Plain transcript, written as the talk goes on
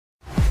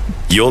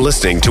You're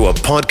listening to a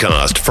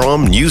podcast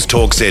from News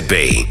Talk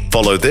ZB.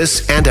 Follow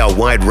this and our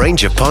wide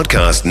range of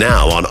podcasts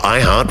now on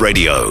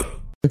iHeartRadio.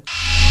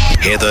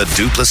 Heather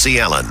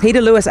Duplessis-Allen.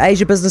 Peter Lewis,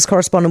 Asia business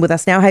correspondent with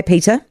us now. Hi,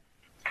 Peter.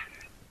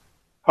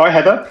 Hi,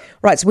 Heather.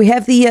 Right, so we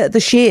have the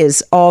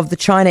shares of the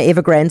China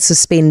Evergrande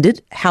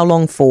suspended. How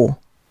long for?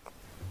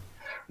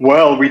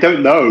 Well, we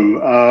don't know.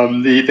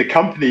 The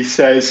company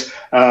says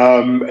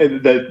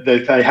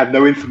that they have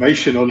no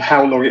information on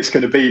how long it's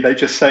going to be. They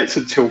just say it's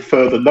until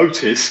further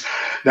notice.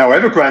 Now,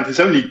 Evergrande has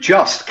only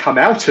just come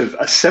out of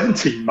a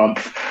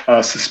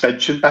 17-month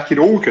suspension back in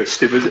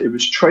August. It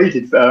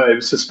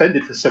was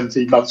suspended for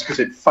 17 months because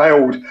it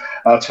failed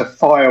to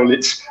file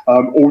its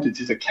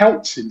audited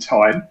accounts in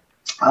time.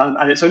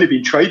 And it's only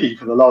been trading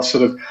for the last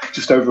sort of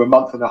just over a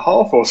month and a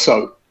half or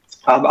so.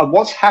 And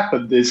what's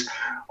happened is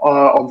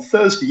on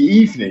Thursday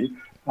evening,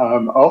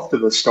 after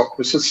the stock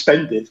was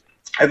suspended,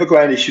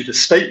 Evergrande issued a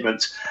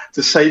statement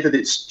to say that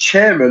its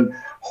chairman,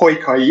 Hui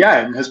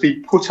Kai-yang, has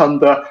been put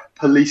under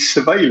police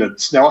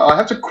surveillance. Now, I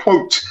have to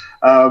quote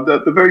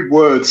the very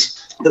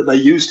words that they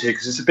used here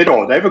because it's a bit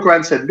odd.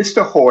 Evergrande said,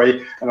 Mr.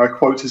 Hui, and I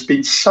quote, has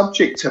been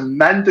subject to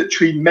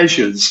mandatory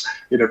measures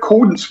in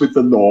accordance with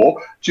the law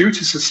due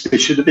to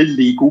suspicion of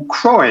illegal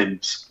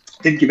crimes.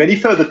 Didn't give any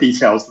further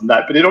details than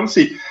that, but it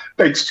obviously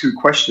begs two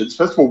questions.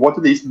 First of all, what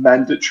are these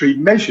mandatory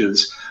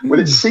measures? Well,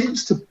 it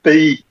seems to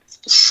be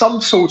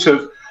some sort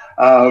of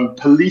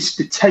police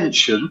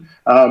detention,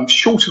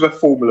 short of a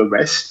formal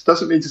arrest.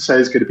 Doesn't mean to say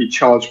he's going to be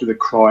charged with a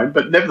crime,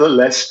 but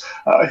nevertheless,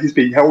 he's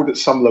being held at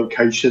some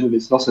location and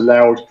is not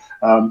allowed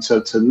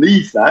to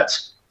leave that.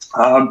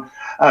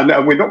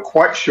 And we're not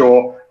quite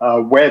sure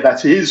where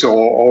that is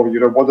or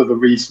what are the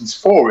reasons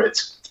for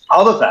it,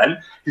 other than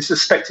he's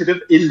suspected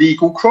of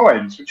illegal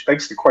crimes, which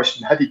begs the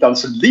question, had he done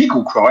some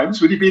legal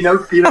crimes, would he be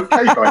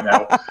okay by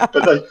now?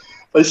 But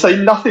they say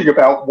nothing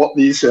about what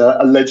these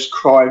alleged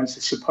crimes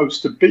are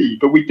supposed to be.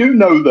 But we do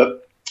know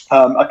that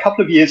a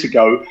couple of years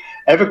ago,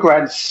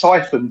 Evergrande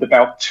siphoned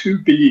about 2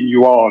 billion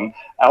yuan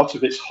out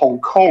of its Hong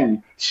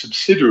Kong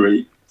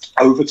subsidiary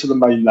over to the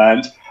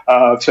mainland.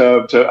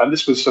 And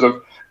this was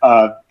sort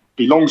of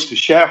belongs to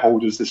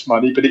shareholders, this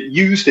money, but it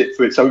used it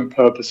for its own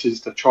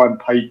purposes to try and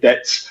pay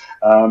debts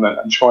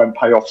and try and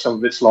pay off some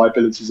of its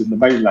liabilities in the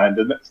mainland.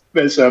 And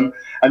there's an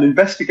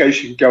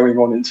investigation going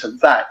on into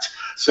that.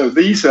 So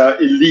these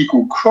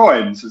illegal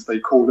crimes, as they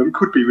call them,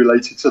 could be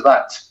related to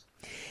that.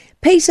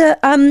 Peter,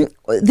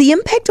 the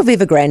impact of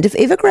Evergrande, if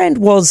Evergrande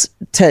was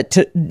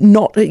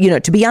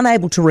to be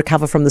unable to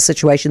recover from the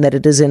situation that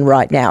it is in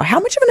right now, how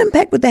much of an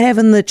impact would that have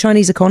in the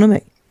Chinese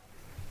economy?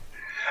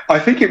 I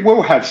think it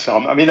will have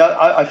some. I mean,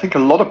 I think a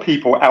lot of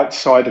people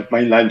outside of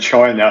mainland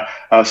China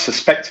are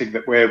suspecting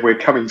that we're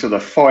coming to the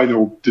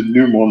final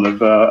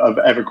denouement of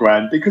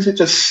Evergrande because it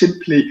just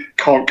simply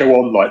can't go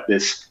on like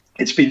this.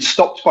 It's been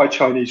stopped by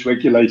Chinese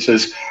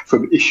regulators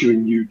from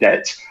issuing new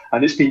debt,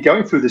 and it's been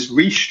going through this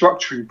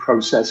restructuring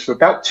process for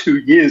about 2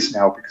 years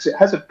now because it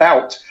has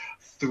about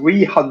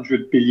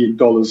 $300 billion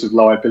of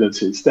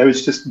liabilities. There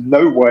is just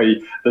no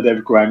way that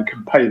Evergrande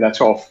can pay that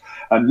off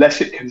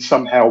unless it can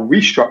somehow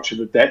restructure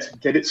the debt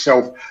and get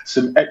itself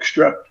some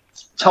extra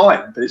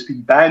time. But it's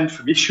been banned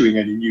from issuing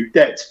any new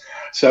debt.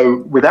 So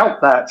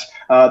without that,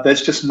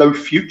 there's just no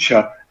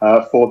future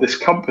for this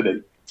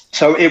company.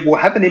 So it will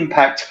have an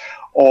impact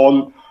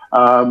on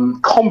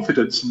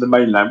confidence in the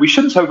mainland. We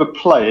shouldn't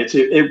overplay it.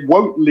 It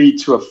won't lead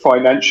to a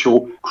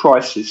financial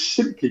crisis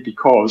simply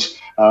because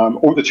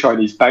all the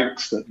Chinese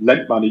banks that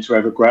lent money to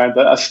Evergrande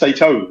are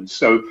state-owned.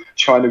 So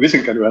China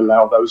isn't going to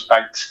allow those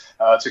banks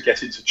to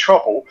get into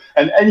trouble.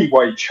 And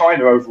anyway,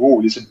 China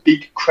overall is a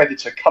big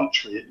creditor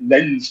country. It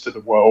lends to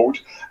the world.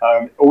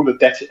 All the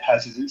debt it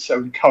has is its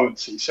own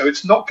currency. So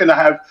it's not going to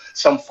have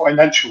some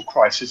financial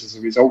crisis as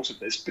a result of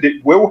this, but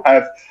it will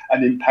have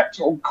an impact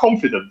on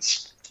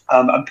confidence.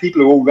 And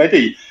people are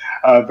already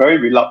very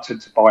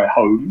reluctant to buy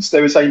homes.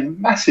 There is a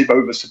massive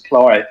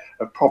oversupply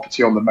of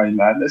property on the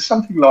mainland. There's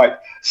something like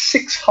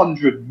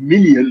 600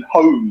 million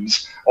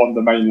homes on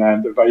the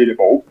mainland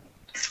available.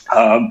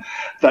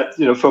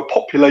 For a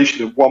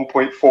population of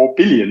 1.4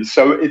 billion.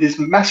 So it is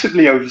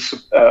massively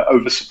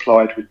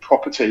oversupplied with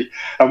property.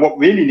 And what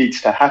really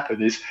needs to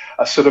happen is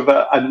a sort of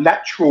a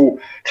natural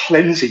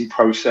cleansing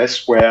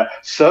process where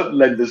certain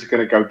lenders are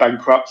going to go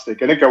bankrupt, they're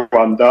going to go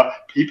under,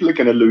 people are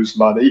going to lose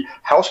money,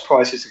 house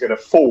prices are going to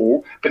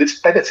fall, but it's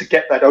better to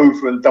get that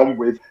over and done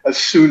with as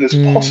soon as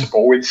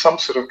possible in some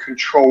sort of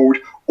controlled,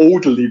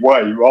 orderly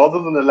way,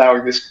 rather than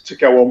allowing this to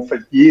go on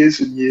for years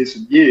and years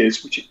and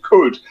years, which it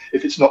could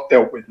if it's not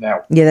dealt with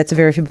now. Yeah, that's a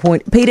very fair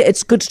point. Peter,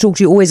 it's good to talk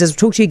to you always. As we'll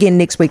talk to you again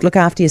next week. Look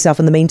after yourself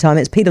in the meantime.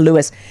 It's Peter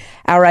Lewis,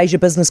 our Asia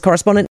business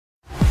correspondent.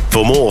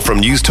 For more from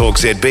News Talk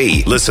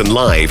ZB, listen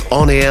live,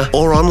 on air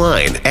or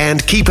online,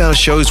 and keep our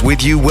shows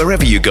with you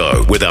wherever you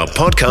go with our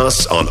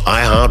podcasts on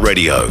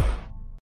iHeartRadio.